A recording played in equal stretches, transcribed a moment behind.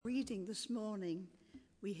reading this morning,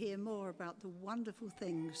 we hear more about the wonderful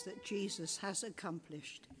things that Jesus has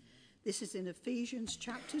accomplished. This is in Ephesians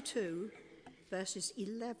chapter 2, verses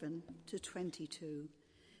 11 to 22.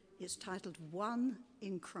 It's titled One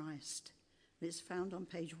in Christ. And it's found on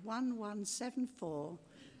page 1174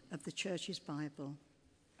 of the Church's Bible.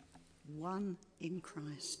 One in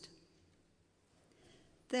Christ.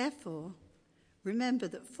 Therefore, remember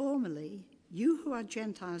that formerly you who are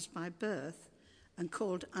Gentiles by birth and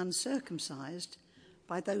called uncircumcised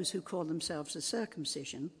by those who call themselves a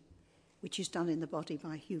circumcision, which is done in the body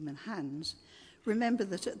by human hands, remember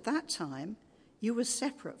that at that time you were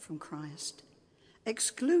separate from Christ,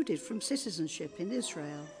 excluded from citizenship in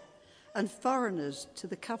Israel, and foreigners to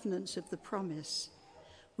the covenants of the promise,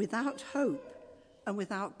 without hope and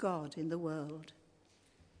without God in the world.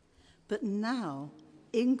 But now,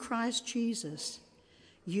 in Christ Jesus,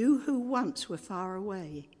 you who once were far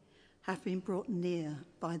away have been brought near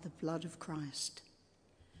by the blood of Christ.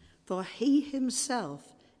 For he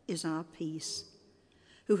himself is our peace,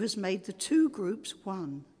 who has made the two groups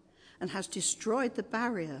one and has destroyed the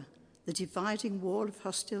barrier, the dividing wall of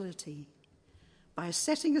hostility, by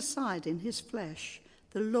setting aside in his flesh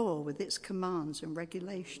the law with its commands and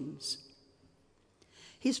regulations.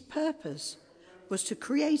 His purpose was to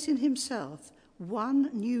create in himself one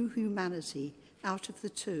new humanity out of the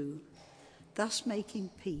two, thus making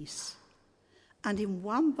peace, and in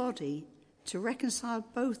one body to reconcile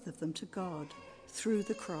both of them to God through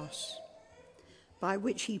the cross, by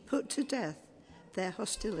which he put to death their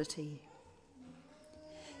hostility.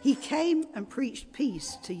 He came and preached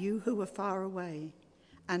peace to you who were far away,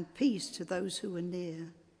 and peace to those who were near.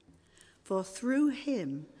 For through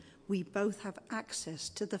him we both have access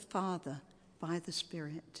to the Father by the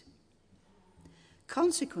Spirit.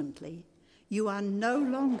 Consequently, you are no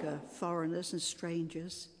longer foreigners and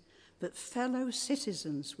strangers, but fellow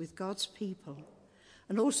citizens with God's people,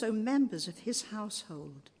 and also members of his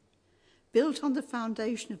household, built on the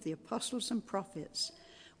foundation of the apostles and prophets,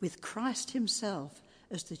 with Christ himself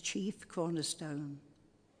as the chief cornerstone.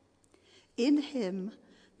 In him,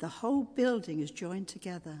 the whole building is joined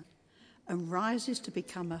together and rises to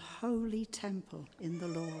become a holy temple in the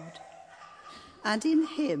Lord. And in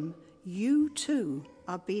him, you too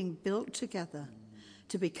are being built together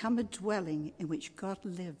to become a dwelling in which God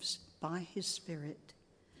lives by his Spirit.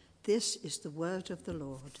 This is the word of the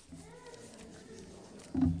Lord.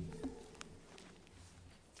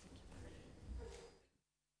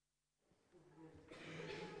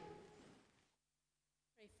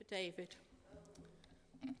 Pray for David.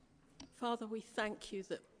 Father, we thank you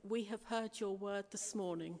that we have heard your word this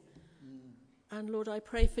morning. And Lord, I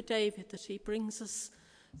pray for David that he brings us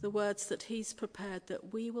the words that he's prepared,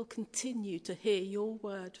 that we will continue to hear your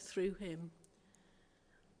word through him.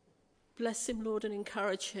 Bless him, Lord, and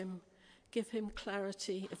encourage him. Give him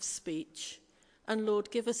clarity of speech. And Lord,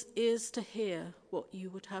 give us ears to hear what you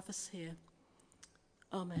would have us hear.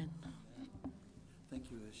 Amen. Thank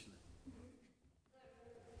you, Ursula.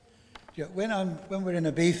 Yeah, when we're in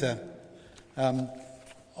Ibiza,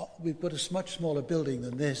 we've got a much smaller building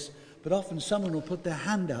than this, but often someone will put their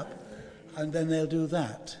hand up and then they'll do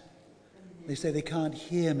that. They say they can't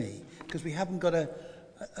hear me because we haven't got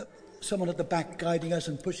someone at the back guiding us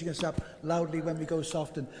and pushing us up loudly when we go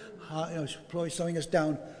soft and hard, slowing us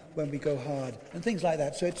down when we go hard and things like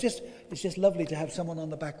that. So it's just lovely to have someone on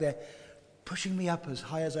the back there pushing me up as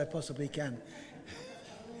high as I possibly can.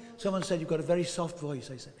 Someone said, you've got a very soft voice.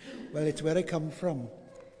 I said, well, it's where I come from.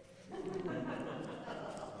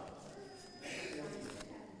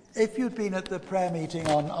 If you'd been at the prayer meeting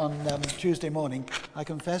on Tuesday morning, I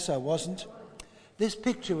confess I wasn't. This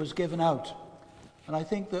picture was given out, and I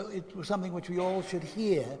think that it was something which we all should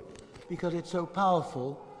hear because it's so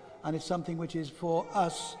powerful, and it's something which is for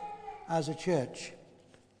us as a church.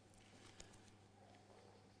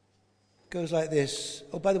 It goes like this.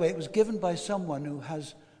 Oh, by the way, it was given by someone who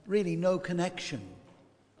has really no connection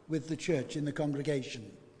with the church in the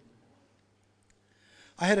congregation.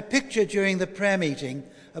 I had a picture during the prayer meeting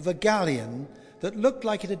of a galleon that looked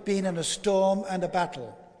like it had been in a storm and a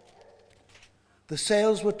battle. The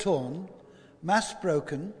sails were torn, masts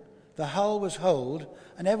broken, the hull was holed,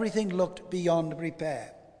 and everything looked beyond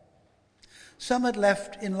repair. Some had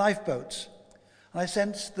left in lifeboats, and I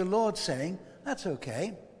sensed the Lord saying, that's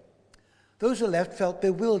okay. Those who left felt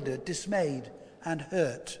bewildered, dismayed, and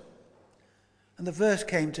hurt. And the verse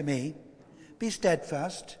came to me, be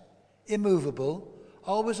steadfast, immovable,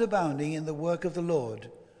 always abounding in the work of the Lord,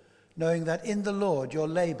 knowing that in the Lord your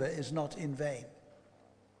labor is not in vain.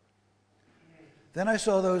 Then I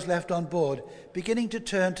saw those left on board beginning to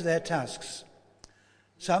turn to their tasks.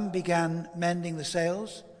 Some began mending the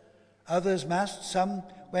sails, Others massed, some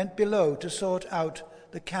went below to sort out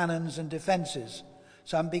the cannons and defences.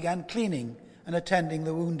 Some began cleaning and attending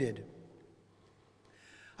the wounded.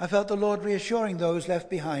 I felt the Lord reassuring those left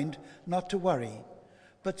behind not to worry,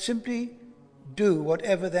 but simply do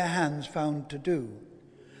whatever their hands found to do,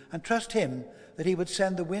 and trust him that he would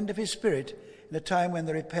send the wind of his Spirit in a time when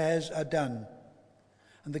the repairs are done,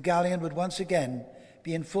 and the galleon would once again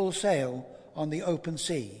be in full sail on the open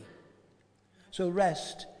sea. So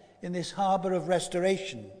rest in this harbour of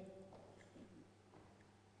restoration,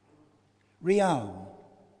 rearm,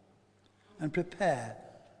 and prepare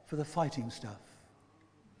for the fighting stuff.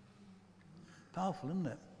 Powerful, isn't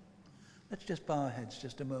it? Let's just bow our heads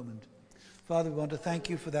just a moment. Father, we want to thank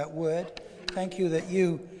you for that word. Thank you that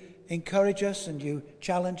you encourage us and you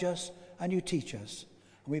challenge us and you teach us.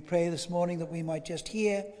 And we pray this morning that we might just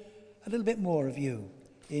hear a little bit more of you.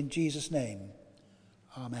 In Jesus' name,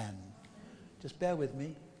 amen. Just bear with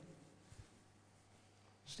me.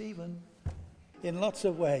 Stephen, in lots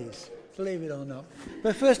of ways, believe it or not.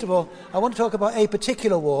 But first of all, I want to talk about a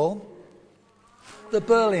particular wall, the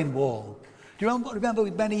Berlin Wall. Do you remember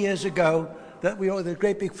many years ago that the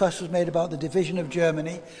great big fuss was made about the division of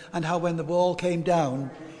Germany and how when the wall came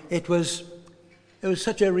down, it was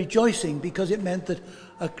such a rejoicing because it meant that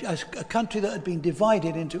a country that had been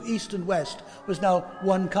divided into east and west was now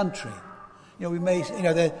one country. There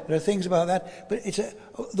are things about that, but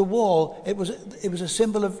the wall. It was a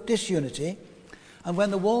symbol of disunity, and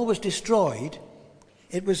when the wall was destroyed,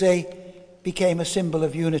 it became a symbol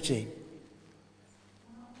of unity.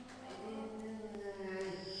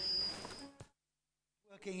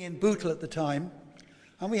 Working in Bootle at the time,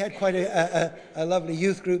 and we had quite a lovely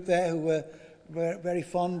youth group there who were very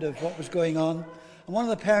fond of what was going on. And one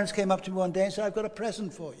of the parents came up to me one day and said, "I've got a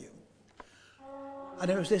present for you."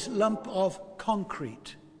 And it was this lump of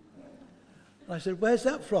concrete. And I said, "Where's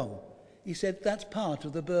that from?" He said, "That's part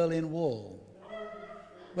of the Berlin Wall."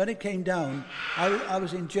 When it came down, I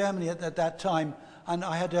was in Germany at that time, and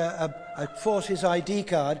I had a forces ID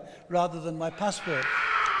card rather than my passport.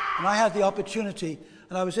 And I had the opportunity,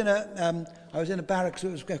 and I was in a barracks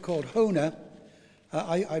that was called Hona.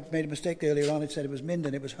 I made a mistake earlier on. It said it was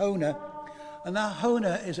Minden. It was Hona. And now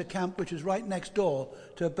Hona is a camp which is right next door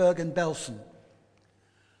to Bergen-Belsen.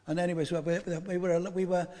 And anyway, so we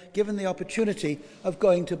were given the opportunity of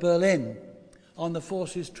going to Berlin on the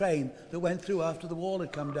forces train that went through after the wall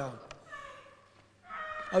had come down.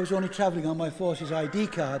 I was only travelling on my forces ID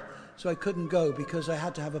card, so I couldn't go because I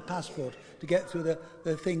had to have a passport to get through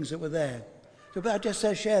the things that were there. So, but I just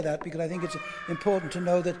share that because I think it's important to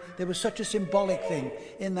know that there was such a symbolic thing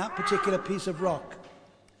in that particular piece of rock.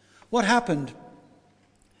 What happened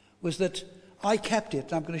was that I kept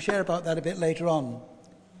it. I'm going to share about that a bit later on.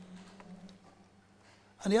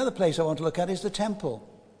 And the other place I want to look at is the temple.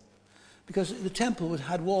 Because the temple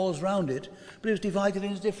had walls round it, but it was divided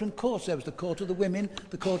into different courts. There was the court of the women,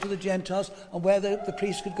 the court of the Gentiles, and where the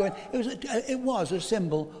priests could go in. It was a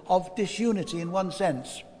symbol of disunity in one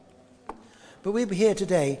sense. But we're here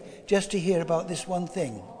today just to hear about this one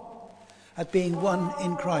thing, at being one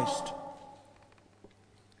in Christ.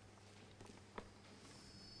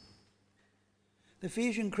 The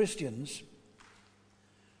Ephesian Christians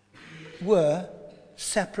were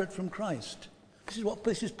separate from Christ.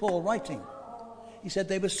 This is Paul writing. He said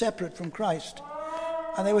they were separate from Christ,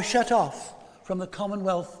 and they were shut off from the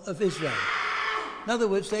commonwealth of Israel. In other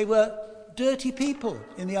words, they were dirty people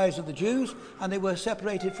in the eyes of the Jews, and they were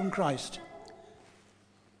separated from Christ.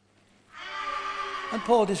 And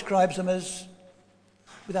Paul describes them as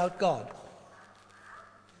without God.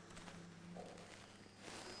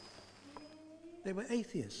 They were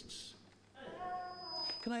atheists.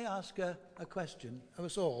 Can I ask a question of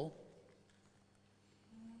us all?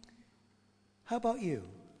 How about you?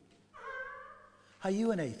 Are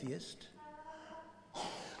you an atheist?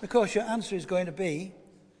 Of course, your answer is going to be,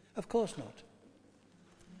 of course not.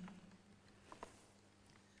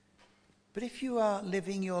 But if you are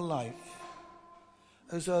living your life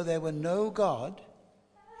as though there were no God,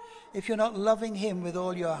 if you're not loving him with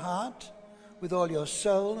all your heart, with all your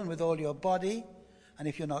soul and with all your body, and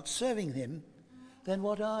if you're not serving him, then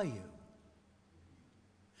what are you?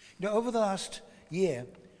 Over the last year,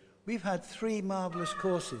 we've had 3 marvellous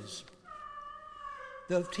courses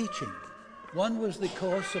of teaching. One was the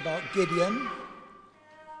course about Gideon,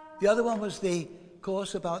 the other one was the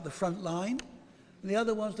course about the front line, and the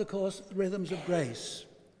other one's the course Rhythms of Grace.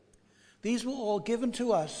 These were all given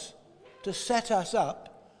to us to set us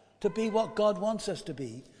up to be what God wants us to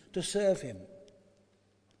be, to serve him.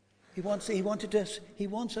 He wants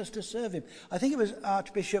us to serve him. I think it was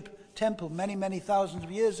Archbishop Temple many, many thousands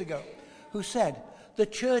of years ago who said The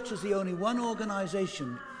church is the only one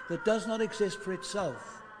organization that does not exist for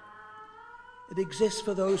itself. It exists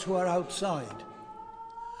for those who are outside.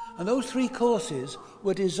 And those 3 courses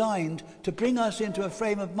were designed to bring us into a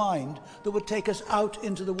frame of mind that would take us out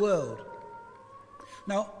into the world.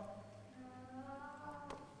 Now,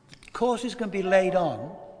 courses can be laid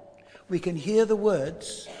on. We can hear the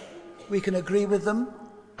words, we can agree with them,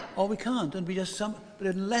 or we can't. And but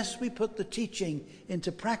unless we put the teaching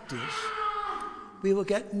into practice, we will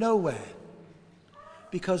get nowhere,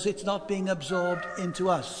 because it's not being absorbed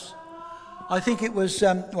into us. I think it was,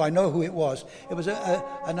 I know who it was. It was an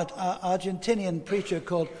Argentinian preacher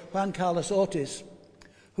called Juan Carlos Ortiz,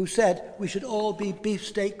 who said we should all be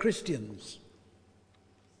beefsteak Christians.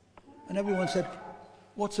 And everyone said,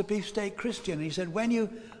 what's a beefsteak Christian? And he said,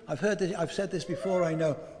 I've said this before, I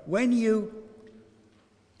know, when you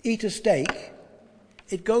eat a steak,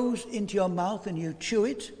 it goes into your mouth and you chew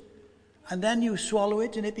it, and then you swallow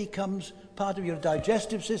it and it becomes part of your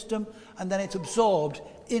digestive system, and then it's absorbed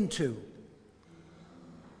into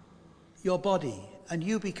your body, and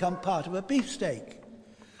you become part of a beefsteak.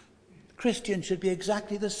 Christians should be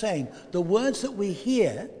exactly the same. The words that we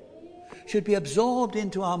hear should be absorbed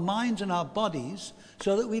into our minds and our bodies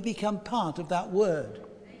so that we become part of that word.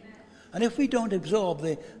 And if we don't absorb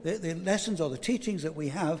the lessons or the teachings that we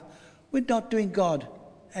have, we're not doing God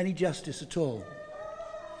any justice at all.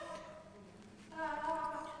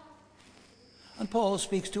 And Paul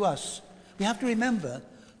speaks to us. We have to remember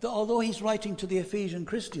that although he's writing to the Ephesian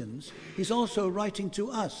Christians, he's also writing to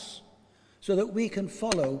us so that we can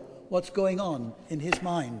follow what's going on in his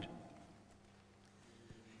mind.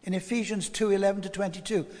 In Ephesians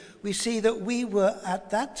 2:11-22, we see that we were at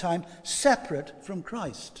that time separate from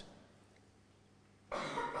Christ.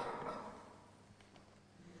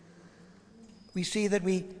 We see that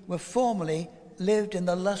we were formerly lived in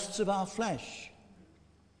the lusts of our flesh.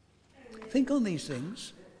 Think on these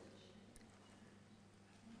things.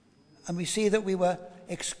 And we see that we were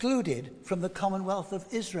excluded from the commonwealth of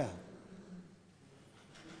Israel.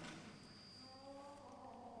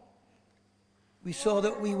 We saw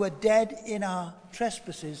that we were dead in our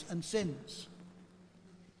trespasses and sins.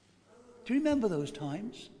 Do you remember those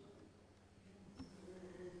times?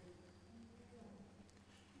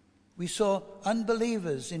 We saw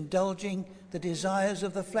unbelievers indulging the desires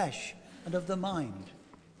of the flesh and of the mind.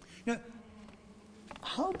 You know,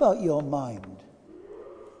 how about your mind?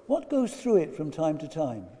 What goes through it from time to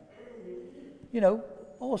time? You know,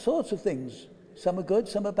 all sorts of things. Some are good,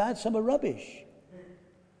 some are bad, some are rubbish.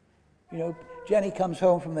 You know, Jenny comes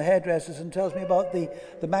home from the hairdressers and tells me about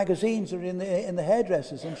the magazines that are in the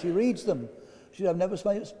hairdressers, and she reads them. She said, I've never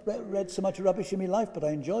read so much rubbish in my life, but I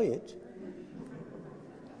enjoy it.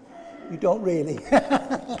 You don't really.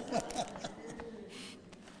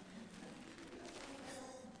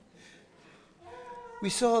 We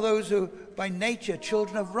saw those who, by nature,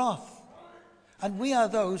 children of wrath. And we are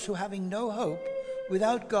those who, having no hope,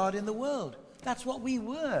 without God in the world. That's what we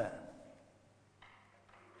were.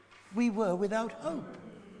 We were without hope.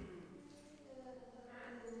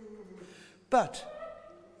 But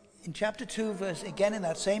in chapter 2, verse, again in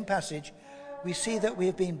that same passage, we see that we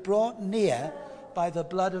have been brought near by the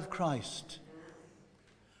blood of Christ.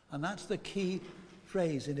 And that's the key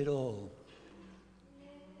phrase in it all.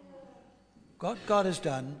 What God has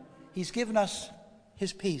done, he's given us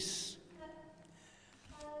his peace.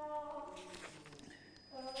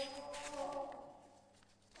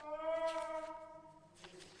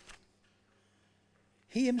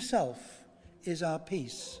 He himself is our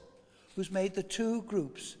peace, who's made the 2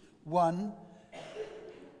 groups one.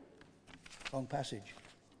 Wrong passage.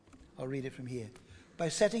 I'll read it from here. By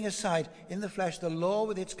setting aside in the flesh the law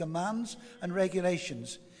with its commands and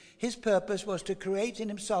regulations, his purpose was to create in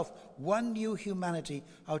himself one new humanity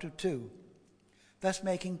out of 2, thus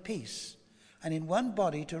making peace, and in one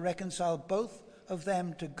body to reconcile both of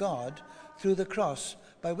them to God through the cross,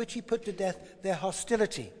 by which he put to death their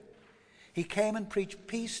hostility. He came and preached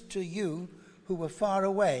peace to you who were far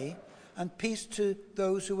away, and peace to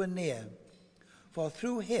those who were near. For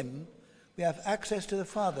through him we have access to the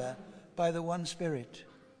Father by the one Spirit.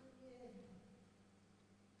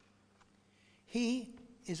 He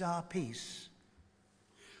is our peace,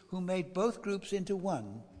 who made both groups into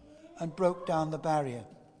one and broke down the barrier,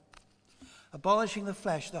 abolishing the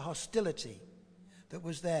flesh, the hostility that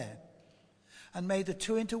was there, and made the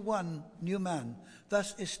 2 into one new man,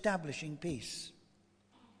 thus establishing peace.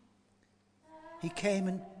 He came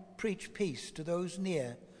and preached peace to those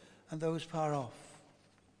near and those far off.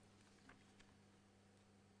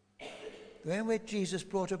 The way in which Jesus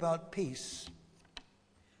brought about peace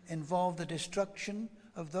involved the destruction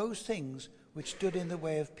of those things which stood in the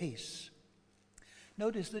way of peace.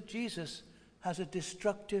 Notice that Jesus has a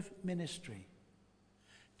destructive ministry,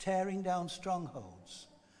 tearing down strongholds,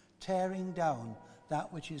 tearing down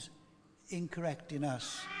that which is incorrect in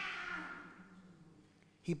us.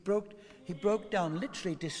 He broke down,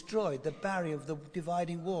 literally destroyed the barrier of the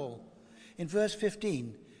dividing wall. In verse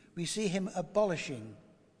 15, we see him abolishing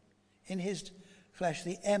in his flesh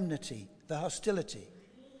the enmity, the hostility.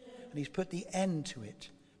 And he's put the end to it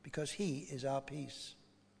because he is our peace.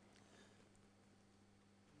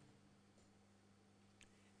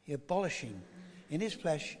 He abolishing in his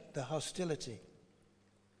flesh the hostility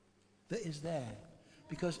that is there.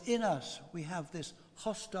 Because in us we have this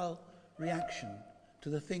hostile reaction to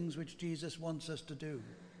the things which Jesus wants us to do.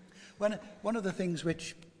 One of the things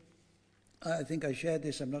which, I think I shared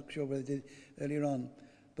this, I'm not sure whether I did earlier on,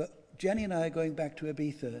 but Jenny and I are going back to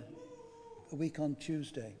Ibiza a week on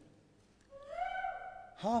Tuesday.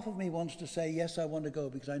 Half of me wants to say, yes, I want to go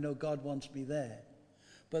because I know God wants me there.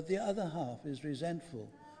 But the other half is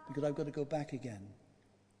resentful because I've got to go back again.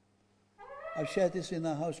 I've shared this in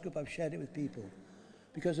our house group, I've shared it with people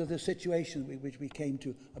because of the situation which we came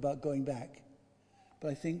to about going back. But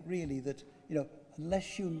I think really that,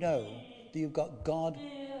 unless you know that you've got God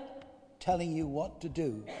telling you what to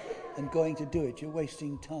do and going to do it, you're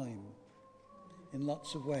wasting time in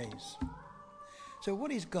lots of ways. So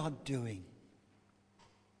what is God doing?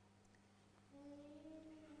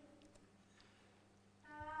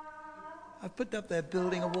 I've put up there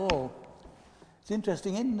building a wall. It's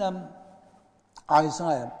interesting, in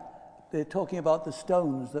Isaiah, they're talking about the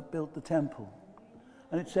stones that built the temple.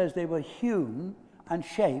 And it says they were hewn and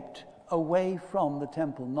shaped away from the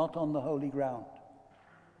temple, not on the holy ground.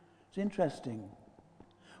 It's interesting.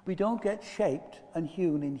 We don't get shaped and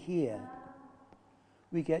hewn in here.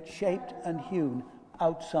 We get shaped and hewn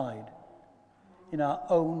outside in our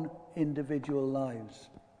own individual lives.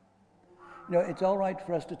 It's all right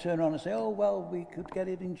for us to turn around and say, oh, well, we could get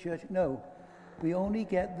it in church. No, we only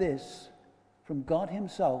get this from God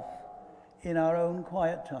himself in our own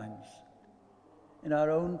quiet times, in our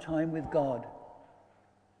own time with God.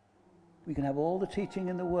 We can have all the teaching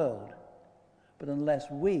in the world, but unless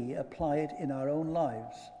we apply it in our own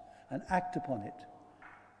lives and act upon it,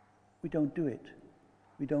 we don't do it.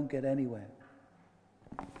 We don't get anywhere.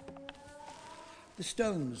 The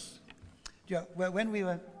stones. When we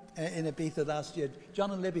were in Ibiza last year,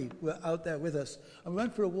 John and Libby were out there with us, and we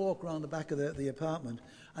went for a walk around the back of the apartment,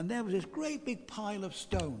 and there was this great big pile of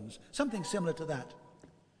stones, something similar to that.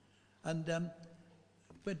 And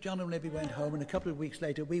when John and Libby went home, and a couple of weeks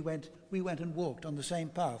later we went and walked on the same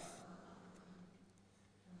path.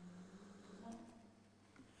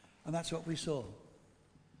 And that's what we saw.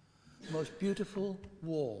 The most beautiful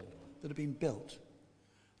wall that had been built.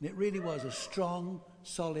 And it really was a strong,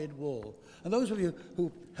 solid wall. And those of you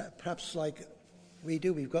who, perhaps like we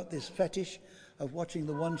do, we've got this fetish of watching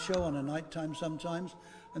the one show on a night time sometimes,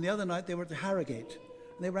 and the other night they were at the Harrogate,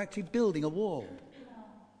 and they were actually building a wall.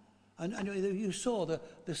 And you saw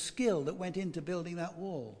the skill that went into building that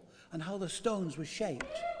wall, and how the stones were shaped.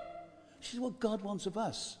 This is what God wants of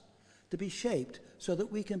us, to be shaped so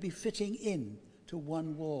that we can be fitting in to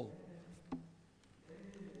one wall.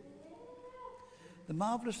 The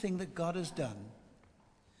marvelous thing that God has done,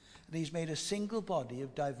 that he's made a single body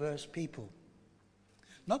of diverse people.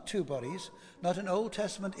 Not two bodies, not an Old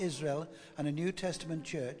Testament Israel and a New Testament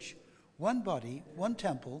church. One body, one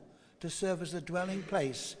temple, to serve as the dwelling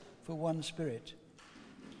place for one spirit.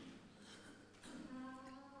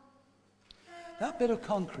 That bit of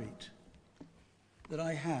concrete that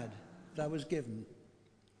I had, that I was given,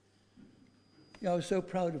 I was so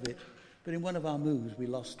proud of it, but in one of our moves we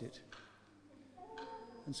lost it.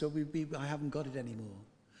 And so I haven't got it anymore.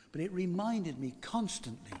 But it reminded me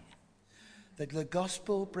constantly that the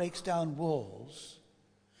gospel breaks down walls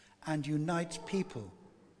and unites people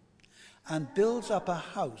and builds up a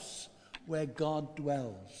house where God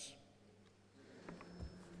dwells.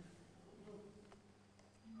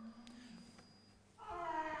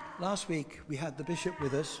 Last week we had the bishop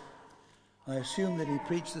with us. I assume that he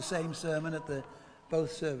preached the same sermon at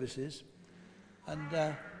both services.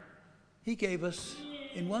 And he gave us,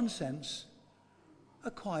 in one sense,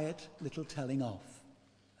 a quiet little telling off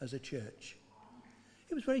as a church.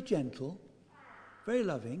 It was very gentle, very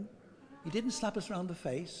loving. He didn't slap us around the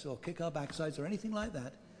face or kick our backsides or anything like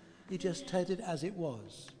that. He just said it as it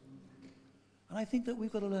was. And I think that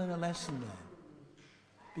we've got to learn a lesson there.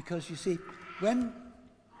 Because you see, when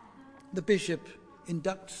the bishop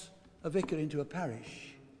inducts a vicar into a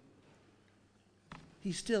parish,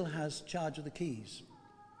 he still has charge of the keys.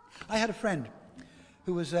 I had a friend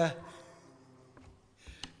who was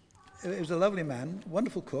He was a lovely man,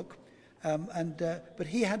 wonderful cook, but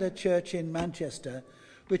he had a church in Manchester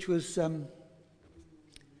which was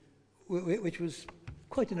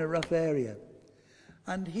quite in a rough area.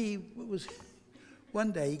 And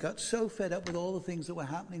one day he got so fed up with all the things that were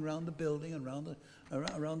happening around the building and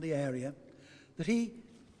around the area that he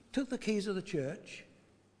took the keys of the church,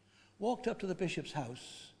 walked up to the bishop's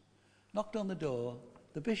house, knocked on the door.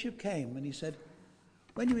 The bishop came and he said,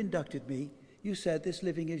 "When you inducted me, you said this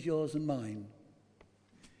living is yours and mine.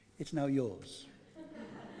 It's now yours."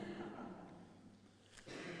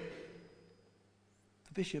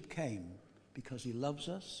 The bishop came because he loves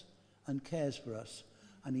us and cares for us,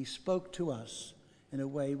 and he spoke to us in a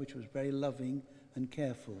way which was very loving and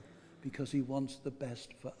careful, because he wants the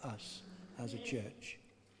best for us as a church.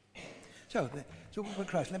 So for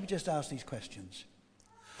Christ, let me just ask these questions.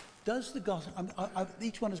 Does the gospel,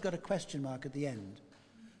 each one has got a question mark at the end,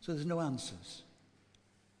 so there's no answers.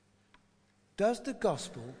 Does the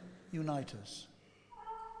gospel unite us?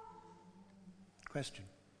 Question.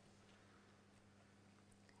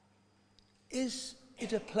 Is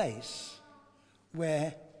it a place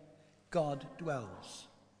where God dwells?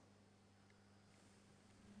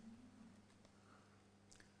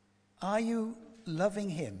 Are you loving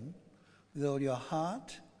him with all your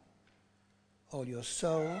heart, all your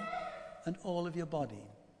soul, and all of your body?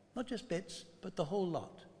 Not just bits, but the whole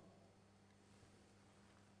lot.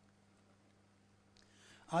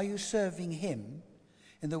 Are you serving him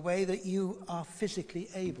in the way that you are physically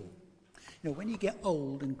able? You know, when you get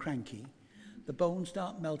old and cranky, the bones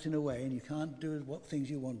start melting away and you can't do what things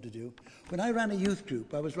you want to do. When I ran a youth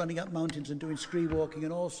group, I was running up mountains and doing scree walking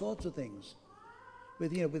and all sorts of things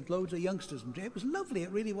with loads of youngsters. And it was lovely.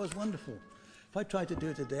 It really was wonderful. If I tried to do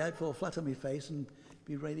it today, I'd fall flat on my face and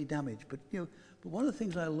be really damaged. But one of the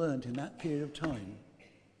things I learned in that period of time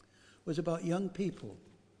was about young people.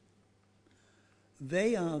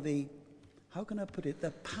 They are the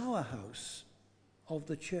powerhouse of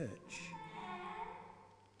the church.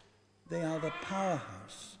 They are the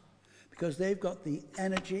powerhouse because they've got the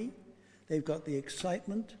energy, they've got the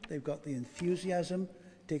excitement, they've got the enthusiasm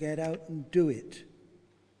to get out and do it.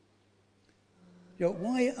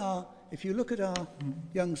 If you look at our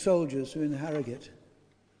young soldiers who are in Harrogate,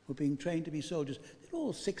 who are being trained to be soldiers, they're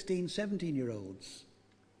all 16, 17-year-olds.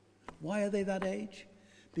 Why are they that age?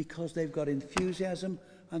 Because they've got enthusiasm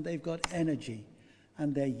and they've got energy,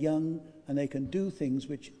 and they're young and they can do things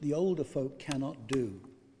which the older folk cannot do.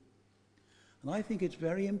 And I think it's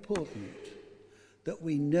very important that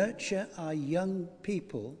we nurture our young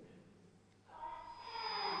people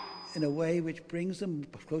in a way which brings them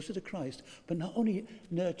closer to Christ, but not only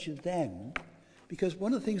nurture them, because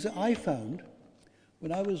one of the things that I found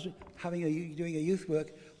when I was doing a youth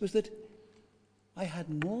work was that I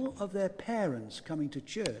had more of their parents coming to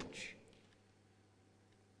church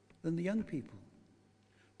than the young people,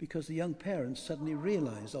 because the young parents suddenly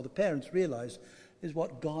realized, or the parents realized, is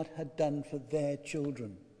what God had done for their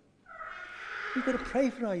children. We've got to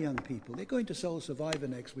pray for our young people. They're going to Soul Survivor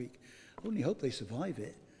next week. I only hope they survive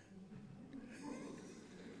it.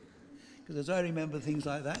 Because as I remember things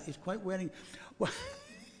like that, it's quite wearing... Well,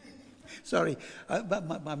 sorry,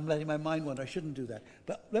 I'm letting my mind wander. I shouldn't do that.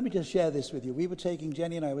 But let me just share this with you.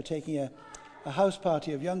 Jenny and I were taking a house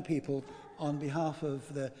party of young people on behalf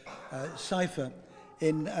of the Cypher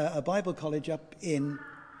in a Bible college up in...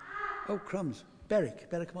 Oh, crumbs.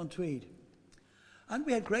 Berwick-upon-Tweed. And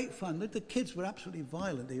we had great fun. The kids were absolutely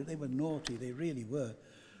violent. They were naughty. They really were.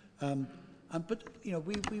 But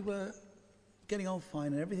we were getting on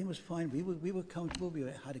fine, and everything was fine. We were comfortable. We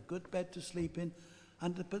had a good bed to sleep in.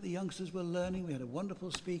 But the youngsters were learning. We had a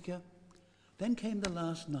wonderful speaker. Then came the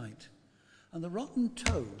last night, and the rotten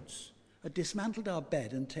toads had dismantled our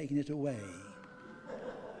bed and taken it away.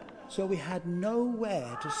 So we had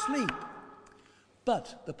nowhere to sleep.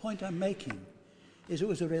 But the point I'm making is it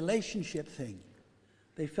was a relationship thing.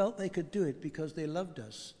 They felt they could do it because they loved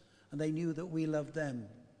us and they knew that we loved them.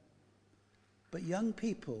 But young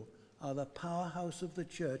people are the powerhouse of the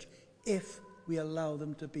church if we allow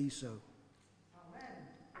them to be so. Amen.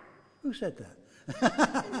 Who said that?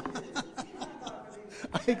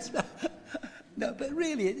 No, but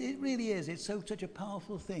really, it really is. It's such a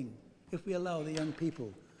powerful thing if we allow the young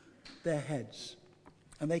people their heads,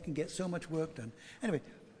 and they can get so much work done. Anyway,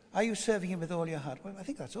 are you serving him with all your heart? Well, I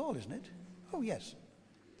think that's all, isn't it? Oh, yes.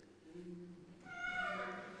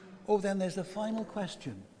 Oh, then there's the final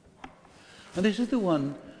question. And this is the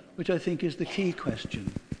one which I think is the key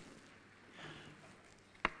question.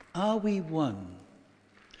 Are we one?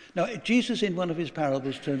 Now, Jesus in one of his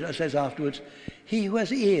parables says afterwards, "He who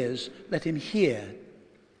has ears, let him hear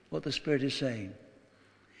what the Spirit is saying."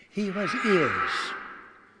 He who has ears.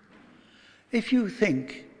 If you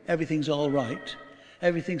think everything's all right,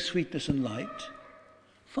 everything's sweetness and light,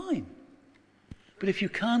 fine. But if you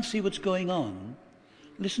can't see what's going on,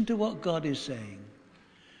 listen to what God is saying,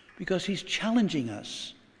 because he's challenging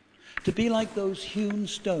us to be like those hewn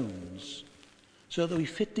stones so that we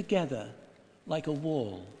fit together like a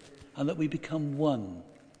wall and that we become one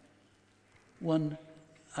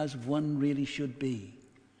as one really should be.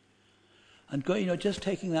 And just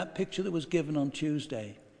taking that picture that was given on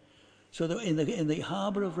Tuesday, so that in the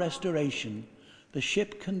harbour of restoration, the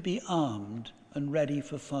ship can be armed and ready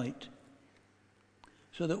for fight,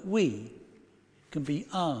 so that we can be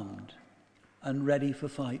armed and ready for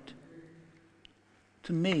fight.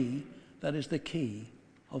 To me, that is the key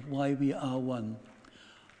of why we are one.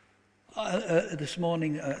 Earlier this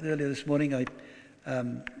morning, I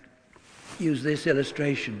used this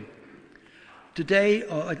illustration. Today,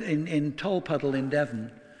 in Tolpuddle in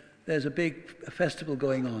Devon, there's a big festival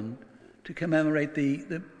going on to commemorate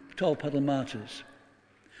the Tolpuddle martyrs,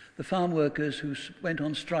 the farm workers who went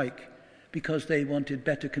on strike because they wanted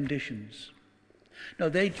better conditions. Now,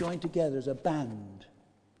 they joined together as a band,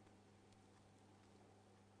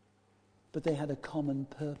 but they had a common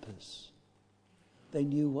purpose. They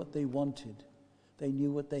knew what they wanted. They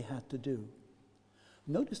knew what they had to do.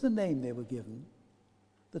 Notice the name they were given,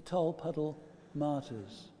 the Tolpuddle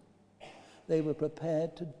martyrs. They were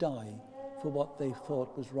prepared to die for what they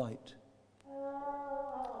thought was right.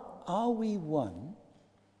 Are we one?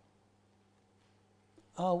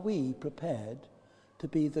 Are we prepared to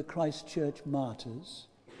be the Christchurch martyrs,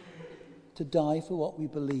 to die for what we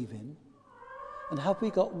believe in? And have we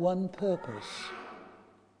got one purpose?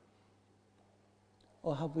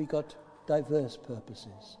 Or have we got diverse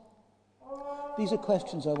purposes? These are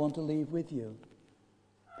questions I want to leave with you,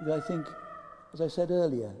 because I think, as I said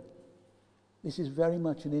earlier, this is very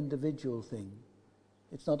much an individual thing.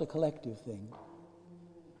 It's not a collective thing.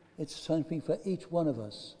 It's something for each one of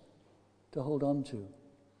us to hold on to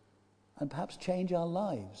and perhaps change our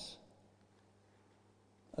lives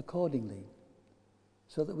accordingly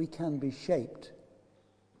so that we can be shaped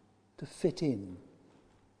to fit in,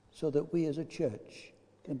 so that we as a church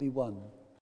can be one.